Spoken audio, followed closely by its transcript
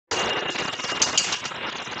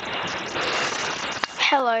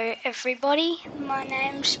Hello everybody, my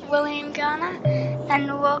name's William Garner and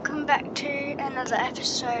welcome back to another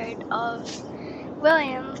episode of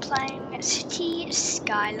William playing Cities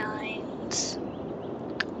Skylines.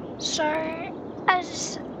 So,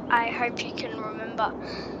 as I hope you can remember,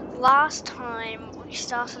 last time we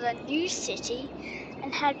started a new city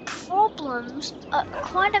and had problems,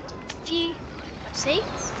 quite a few,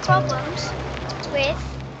 problems with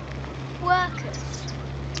workers.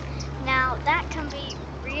 Now that can be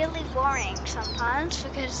really worrying sometimes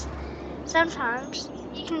because sometimes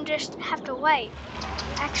you can just have to wait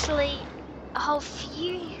actually a whole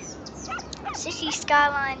few City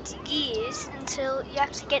Skylines years until you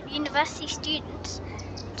actually get university students.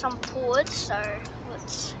 Some ports, so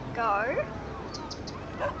let's go.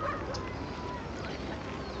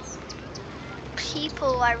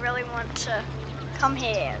 People I really want to come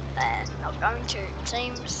here, they're not going to, it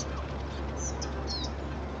seems.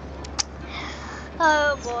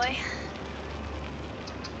 Oh boy.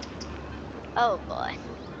 Oh boy.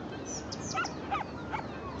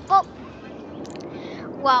 Well,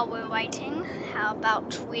 while we're waiting, how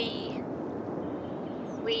about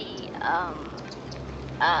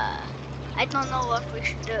I don't know what we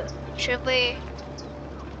should do. Should we,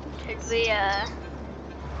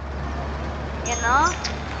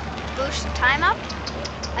 boost the time up?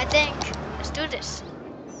 I think, let's do this.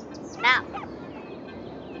 Now,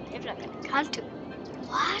 people are gonna come to.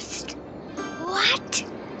 What? What?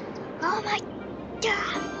 Oh my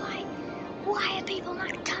god, why are people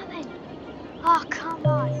not coming? Oh, come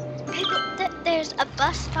on. People, there's a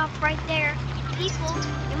bus stop right there. People,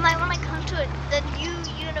 you might want to come to the new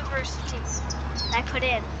university I put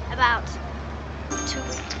in about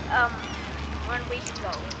 1 week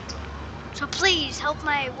ago. So please help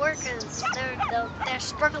my workers. They're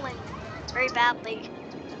struggling very badly.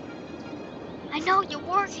 I know you're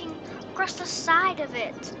working across the side of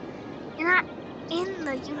it. You're not in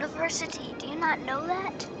the university. Do you not know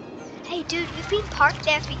that? Hey dude, you've been parked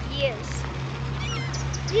there for years.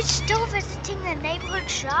 You're still visiting the neighborhood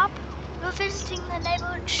shop? You were visiting the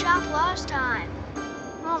neighborhood shop last time.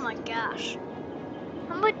 Oh my gosh.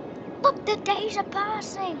 Look, the days are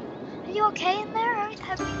passing. Are you okay in there?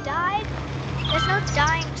 Have you died? There's no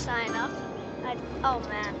dying sign up. Oh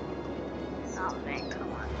man. Oh man,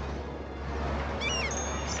 come on.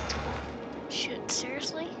 Shoot,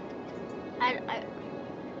 seriously?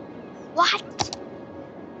 What?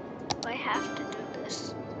 I have to do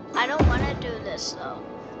this. I don't want to do this though.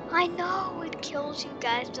 I know it kills you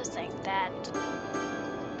guys to think that.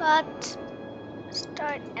 But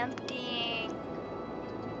start emptying.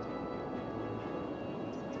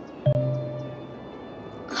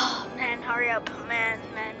 Oh man, hurry up. Man.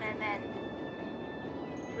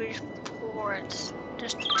 We're just ports.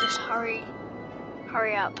 Just hurry.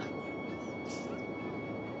 Hurry up.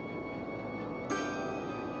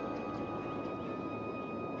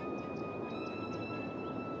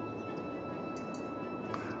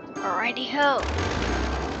 Alrighty ho.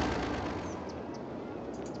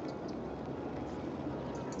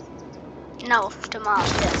 No,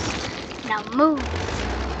 demolish this. Now move.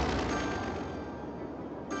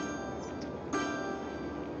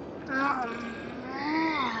 Oh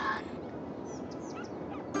man.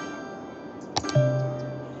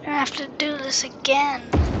 I have to do this again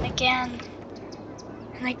and again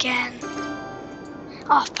and again.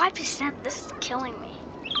 Oh, 5%, this is killing me.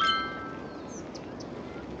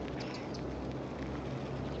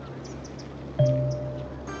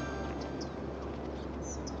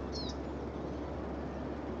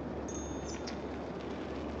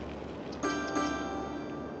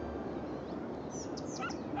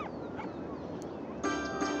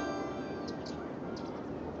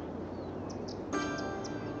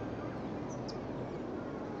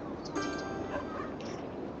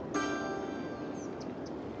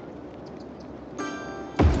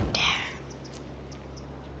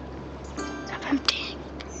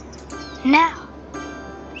 Now,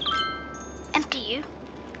 empty you.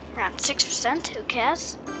 Around 6%, who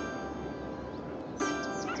cares?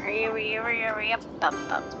 Hurry up. Hurry up.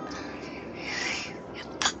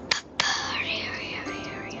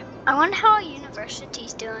 I wonder how our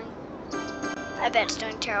university's doing. I bet it's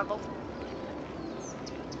doing terrible.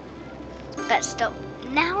 But still,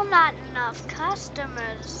 now not enough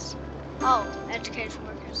customers. Oh, education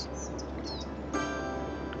workers.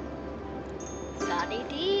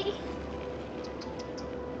 La-dee-dee.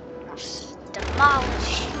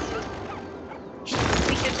 Demolish.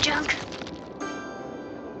 Piece of junk.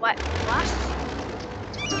 What?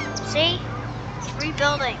 See? It's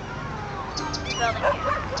rebuilding. Rebuilding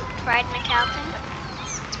here. Tried in accounting.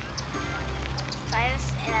 Titus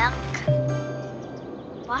and Elk.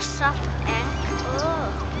 What's up, Hank? Oh.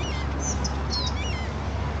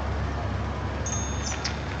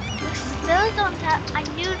 You still don't have. I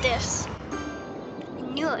knew this. I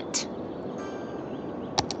knew it.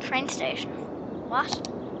 Train station. What?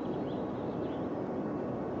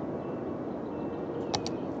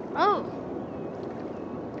 Oh.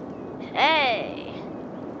 Hey.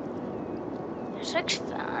 This looks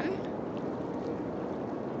fun.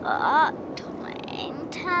 Train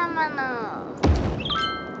terminal.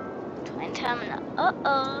 Train terminal.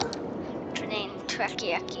 Uh-oh. Train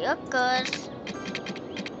track-yakiokas.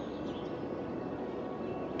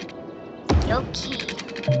 Yoki.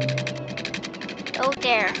 Oh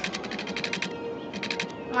there.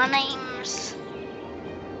 My name's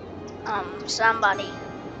somebody.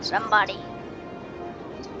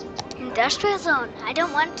 Industrial zone. I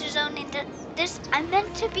don't want to zone into this. I'm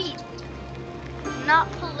meant to be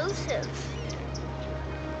not pollutive.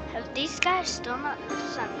 Have these guys still not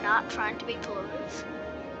noticed I'm not trying to be pollutive?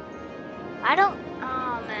 I don't.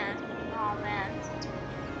 Oh man. Oh man.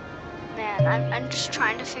 Man, I'm just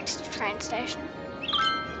trying to fix the train station.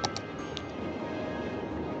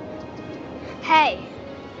 Hey.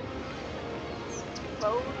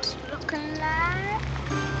 Roads looking like.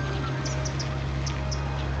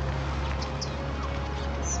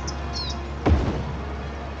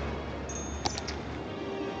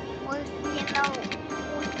 Well, you know.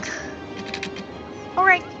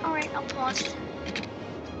 Alright, I'll pause.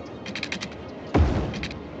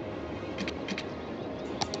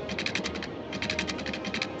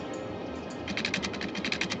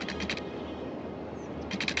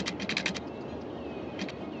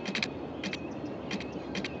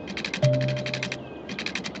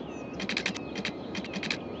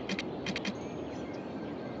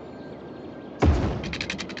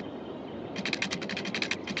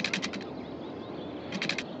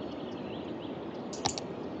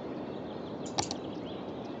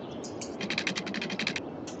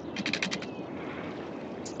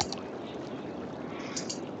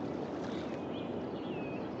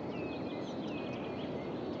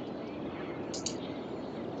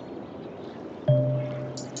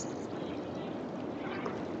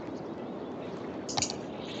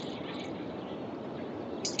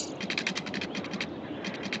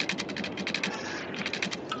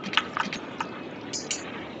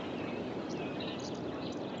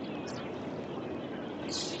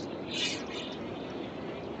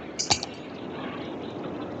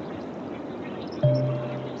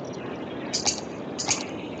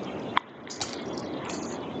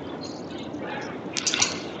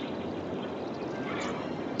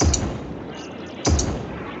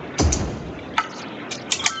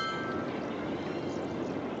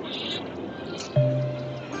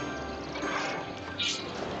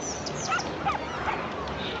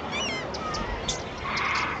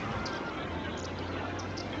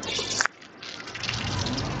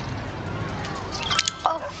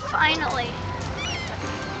 Finally.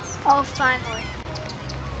 Oh, finally.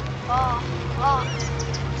 Oh,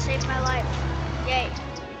 saved my life. Yay.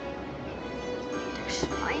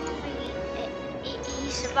 Finally, he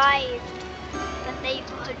survived the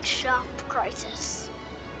neighborhood shop crisis.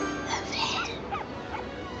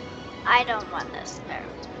 I don't want this there.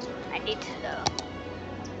 I need to go.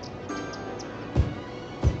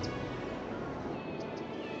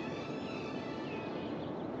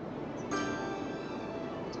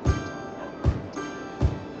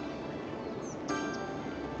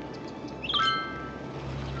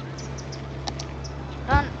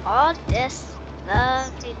 Done all this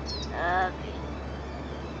lovely.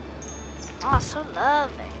 Oh, so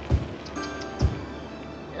lovely.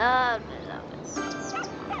 Lovely.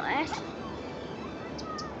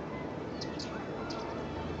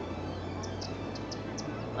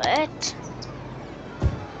 What?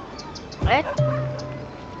 What?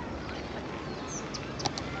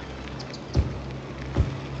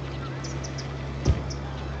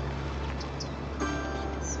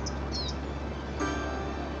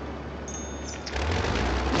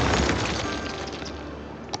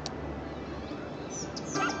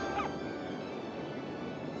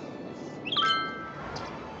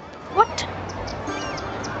 What?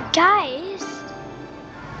 Guys?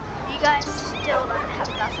 You guys still don't have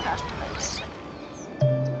enough customers.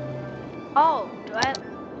 Oh, do I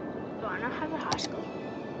not have a high school?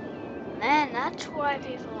 Man, that's why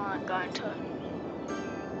people aren't going to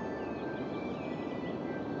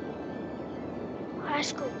high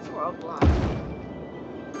school problem.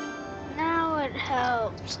 Now it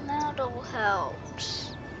helps. Now it all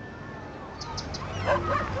helps.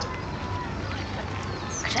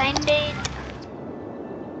 Kind it.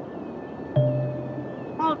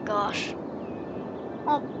 Oh gosh.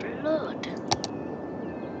 Oh, blood.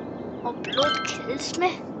 Oh, blood kills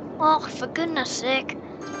me. Oh, for goodness sake.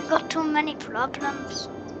 I got too many problems.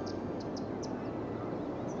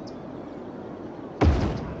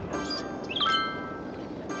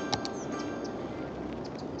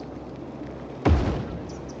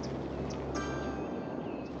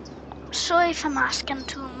 Sorry if I'm asking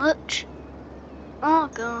too much. Oh,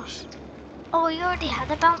 gosh. Oh, you already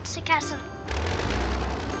had a bouncy castle.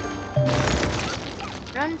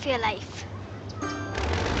 Run for your life.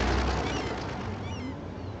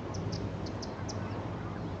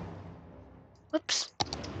 Whoops.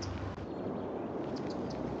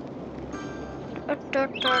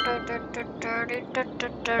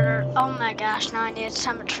 Oh my gosh, now I need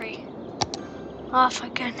cemetery. Oh, for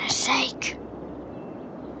goodness sake.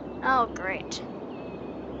 Oh, great.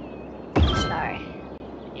 Sorry.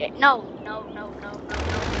 Yeah, no.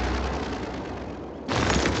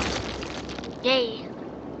 Yay.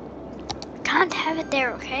 Can't have it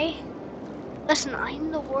there, okay? Listen,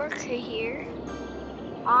 I'm the worker here.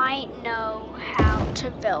 I know how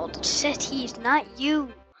to build cities, not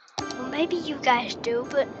you. Well, maybe you guys do,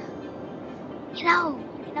 but you know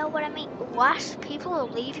what I mean? What? People are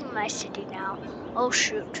leaving my city now. Oh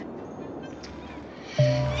shoot.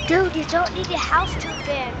 Dude, you don't need a house too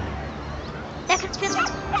big. That could fit,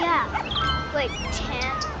 yeah. Wait,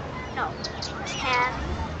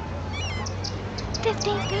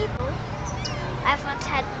 15 people? I've once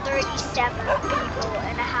had 37 people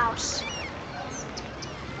in a house.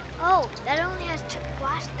 Oh, that only has 2.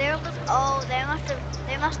 What? Oh,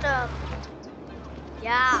 they must have,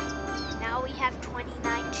 yeah. Now we have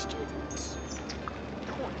 29 students.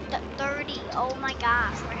 30, oh my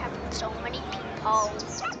gosh, we're having so many people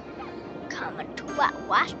coming to what?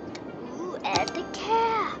 Ooh, elder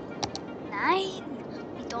care. 9.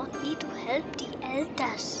 We don't need to help the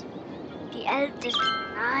elders. The elders,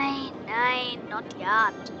 9, not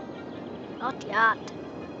yet. Not yet.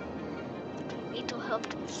 We need to help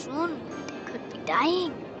them soon. They could be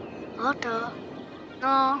dying. Oh,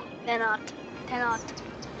 no, they're not.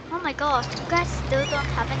 Oh my gosh, you guys still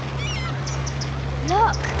don't have any.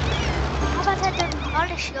 Look! How about I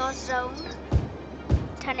demolish your zone?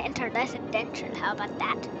 Turn it into residential, how about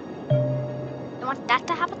that? You want that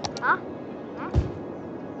to happen? Huh?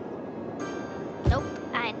 Nope,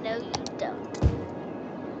 I know you don't.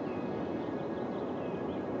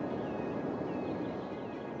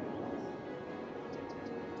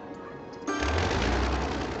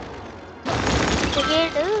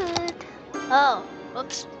 Dude. Oh,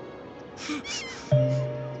 whoops.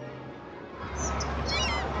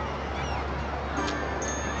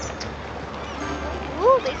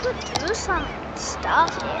 Ooh, we could do some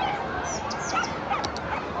stuff here.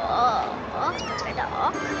 Oh, a bit of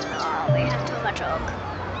oak. Oh, we have too much oak.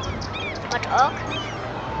 Too much oak.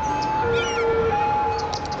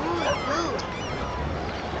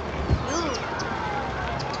 Ooh,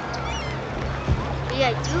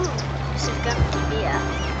 you. This is gonna be a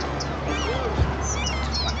you.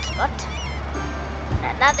 One spot.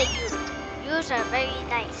 Another you. Yous are very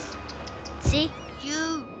nice. See,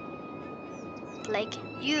 you. Like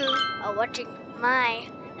you are watching my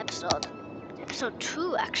episode. Episode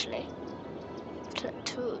 2 actually. Episode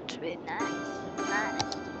 2, it's really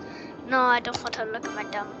nice. No, I don't want to look at my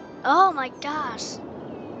dumb. Oh my gosh.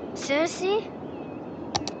 Seriously?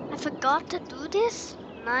 I forgot to do this?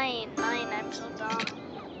 9, I'm so dumb.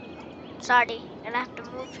 Sorry, gonna have to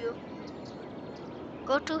move you.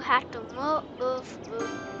 Go to have to move.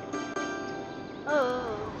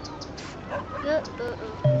 Oh.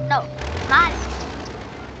 No, Mali.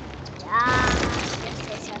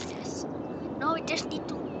 Yes. No, we just need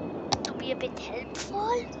to be a bit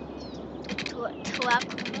helpful to our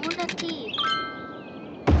community.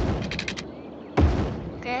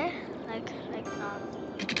 Okay, like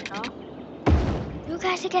no. You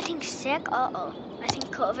guys are getting sick. Uh-oh. I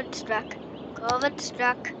think COVID struck.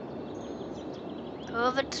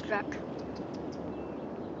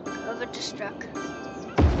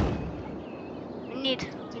 We need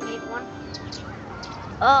one.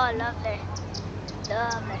 Oh, lovely.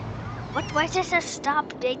 What? Why does it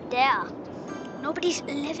stop right there? Nobody's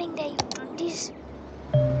living there, you dundies.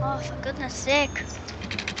 Oh, for goodness sake.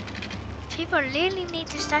 People really need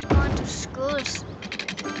to start going to schools.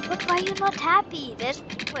 But why are you not happy?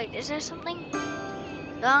 Wait, is there something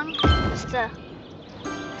wrong with the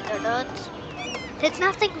roads? There's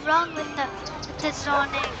nothing wrong with the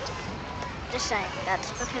zoning. Just saying,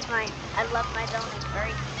 that's because I love my zoning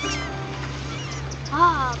very much.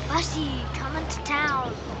 Ah, Bussy, coming to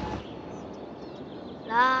town.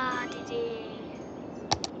 La dee dee.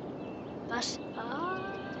 Bus. Oh.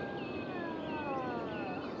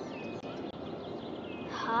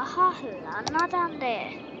 Haha, Lana donde.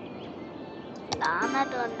 Lana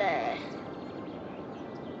donde.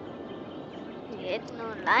 Get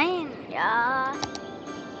no line, yeah.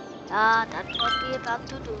 Ah, that's what we're about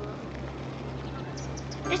to do.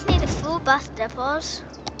 Just need a full bus depots.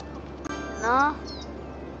 No.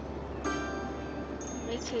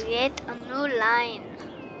 We create a new line.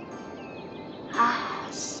 Ah,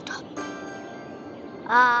 stop.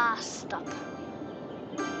 Ah, stop.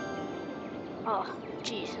 Oh,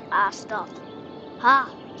 jeez. Ah, stop. Ah,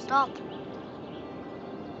 stop.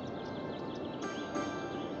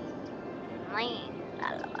 Line.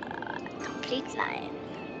 Complete line.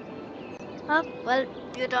 Oh, well,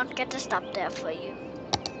 you don't get to stop there for you.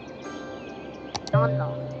 Oh,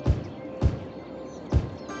 no.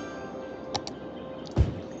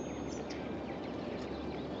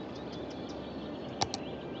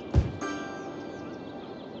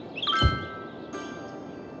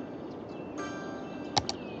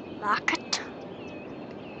 Market.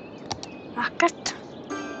 Market.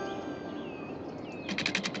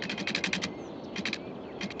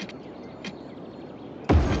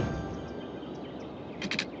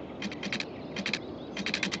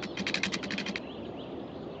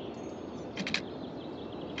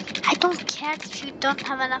 I don't care if you don't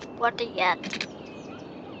have enough water yet.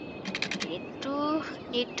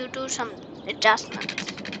 Need to do some adjustments.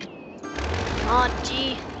 Oh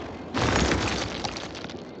gee.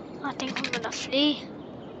 I think I'm gonna flee.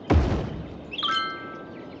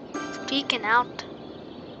 Freaking out.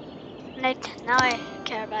 Right, now I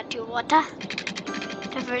care about your water.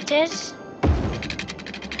 Whatever it is.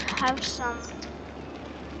 Have some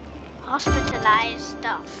hospitalized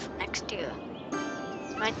stuff next to you.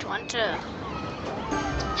 Might want to.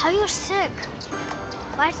 How are you sick?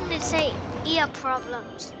 Why didn't it say ear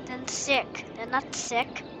problems? Then sick. They're not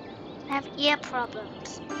sick. They have ear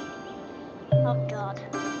problems. Oh god.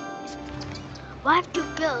 Why have you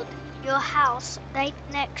built your house right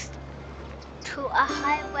next to a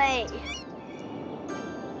highway?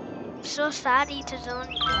 I'm so sorry to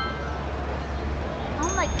zone you.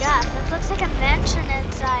 Oh my god, that looks like a mansion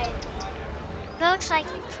inside. It looks like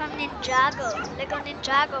from Ninjago. Like on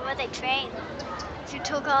Ninjago where they train. If you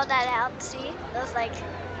took all that out, see? Those like,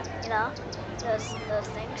 you know, those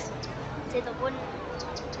things. See the wooden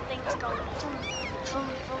things going boom, boom,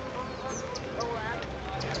 boom, boom, boom, go around.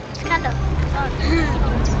 It's kind of fun.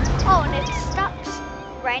 Oh, and it stops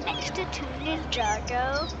right next to two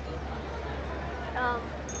Ninjago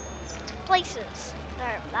places.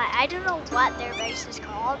 I don't know what their base is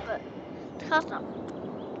called, but it's called something.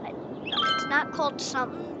 It's not called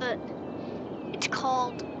something, but it's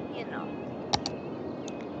called, you know.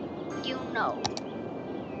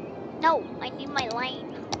 No, I need my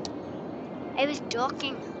lane. I was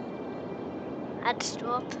joking. Add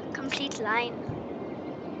stop. Complete line.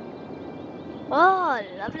 Oh,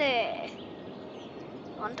 lovely.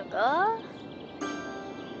 Want to go?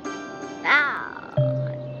 Now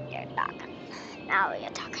you're talking. Now you're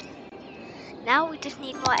talking. Now we just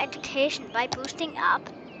need more education by boosting up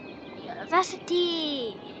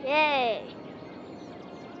university. Yay.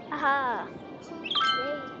 Haha.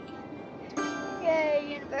 Yay.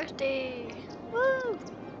 Yay, university. Woo.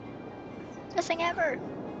 Best thing ever.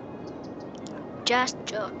 Just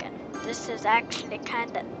joking. This is actually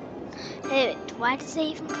kind of. Hey, why does they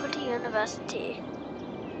even put a university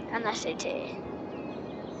in the city?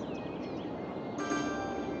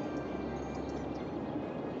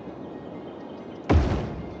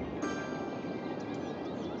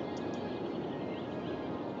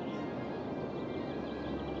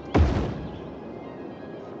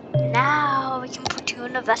 Now we can put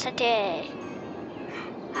university.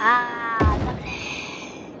 Ah, lovely.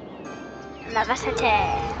 University.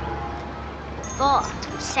 4,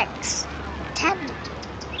 6, 10.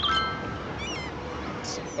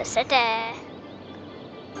 It's the city.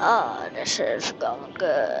 Oh, this is going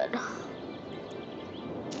good.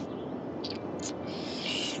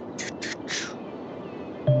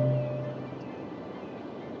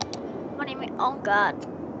 What do you mean? Oh god.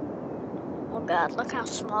 Oh god, look how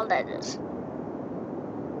small that is.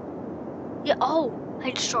 Yeah, oh,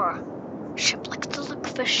 I just saw a ship. Like to look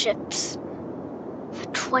for ships for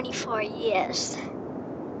 24 years.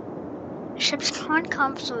 Ships can't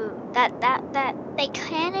come so that they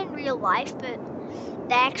can in real life, but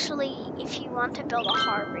they actually, if you want to build a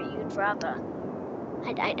harbor, you'd rather.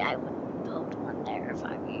 I wouldn't build one there if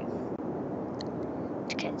I were you.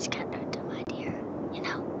 It's kind of a dumb idea, you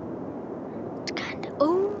know. It's kind of.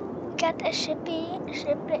 Oh, we got the ship it.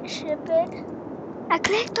 I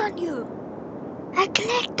clicked on you.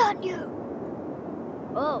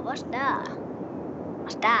 Oh, what's that?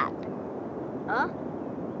 What's that? Huh?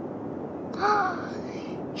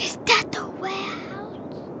 Is that the warehouse?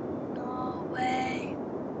 No way.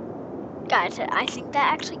 Guys, I think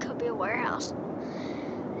that actually could be a warehouse.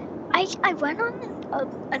 I went on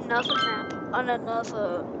another map on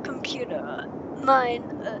another computer,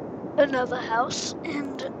 another house,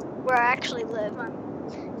 and where I actually live, I'm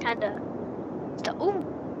kinda. Ooh,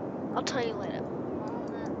 I'll tell you later.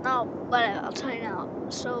 No, whatever. I'll tell you now.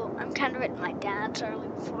 So I'm kind of at my dad's early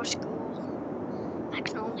before school. I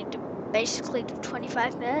can only basically do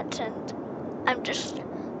 25 minutes, and I'm just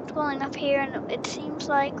dwelling up here, and it seems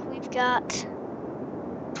like we've got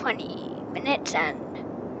 20 minutes and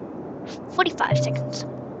 45 seconds.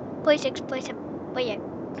 46, 47, 48,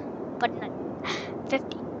 49,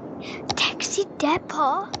 50. Taxi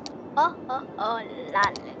depot. Oh,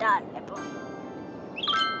 depot.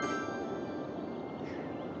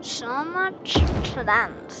 So much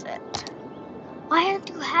transit. Why aren't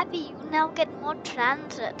you happy? You now get more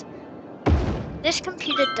transit. This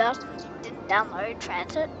computer didn't download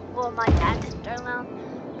transit. Well, my dad didn't download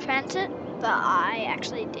transit, but I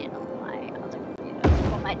actually did on my other computer.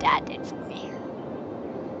 Well, my dad did for me.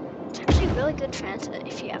 It's actually really good transit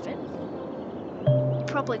if you have it. You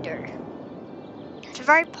probably do. It's a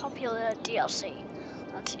very popular DLC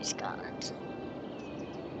on Cities Skylines.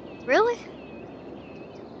 Really?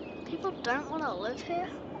 People don't want to live here?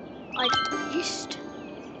 I used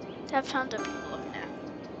to have tons of people living there.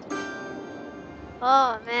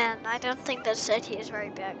 Oh man, I don't think the city is very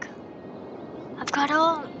big. I've got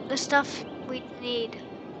all the stuff we need.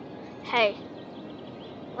 Hey,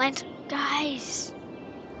 lines, guys.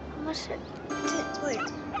 How much wait.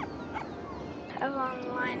 Travel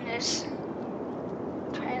online is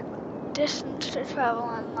distance to travel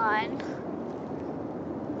online.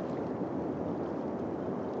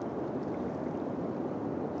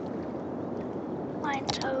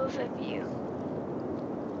 Lines overview.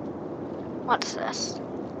 What's this?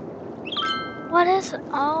 What is it?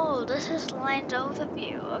 Oh, this is lines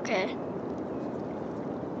overview. Okay.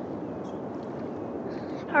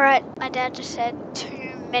 Alright, my dad just said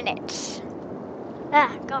 2 minutes.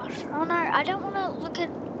 Ah, gosh. Oh no, I don't want to look at.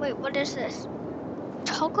 Wait, what is this?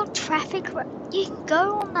 Toggle traffic. You can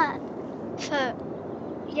go on that for.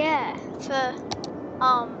 Yeah, for.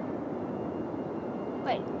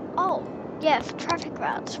 Wait. Oh, yeah, for traffic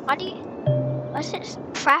routes. What's it?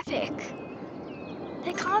 Traffic.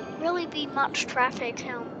 There can't really be much traffic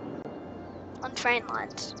on train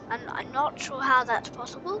lines. I'm not sure how that's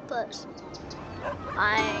possible, but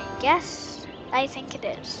I guess I think it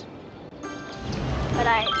is. But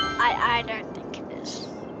I don't think it is.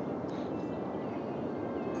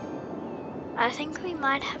 I think we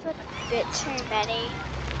might have a bit too many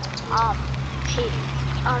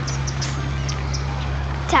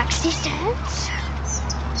taxi stands.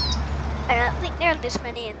 I don't think there are this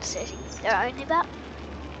many in the city. There are only about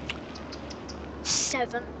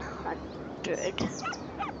 700 in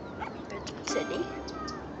the city.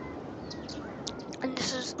 And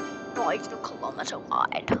this is not even a kilometer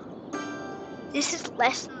wide. This is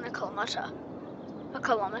less than a kilometer. A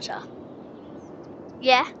kilometer.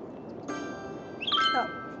 Yeah? No.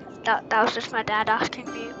 That was just my dad asking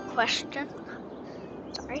me a question.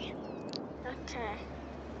 Sorry. Okay.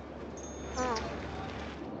 Oh.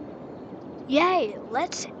 Yay,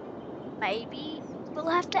 maybe we'll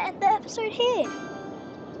have to end the episode here.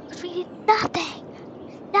 Because we did nothing.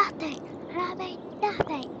 Nothing.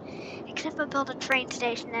 Except for build a train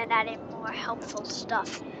station and add in more helpful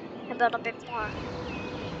stuff. And build a bit more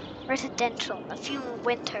residential, a few more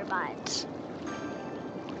wind turbines.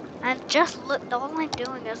 And just look, all I'm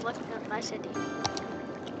doing is looking at my city.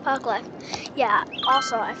 Park life. Yeah,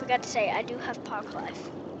 also, I forgot to say, I do have park life.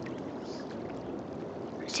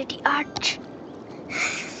 City arch.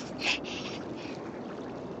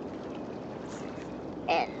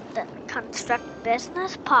 And construct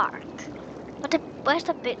business park. Where's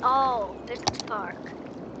the bit? Oh, business park.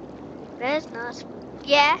 Business.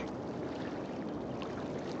 Yeah.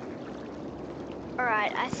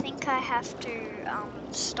 Alright, I think I have to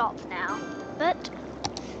stop now. But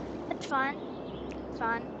it's fine.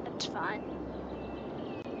 It's fine.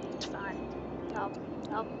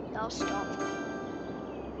 I'll stop.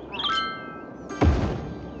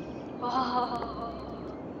 Oh,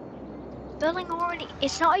 building already.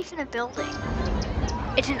 It's not even a building.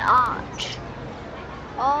 It's an arch.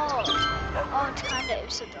 Oh, it kind of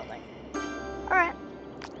is a building. Alright.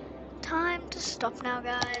 Time to stop now,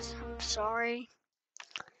 guys. I'm sorry.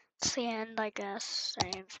 It's the end, I guess.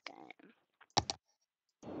 Save game.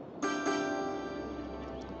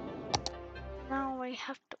 Now we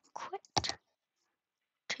have to quit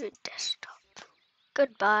to desktop.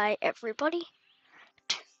 Goodbye, everybody.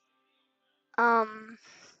 Um,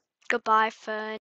 goodbye for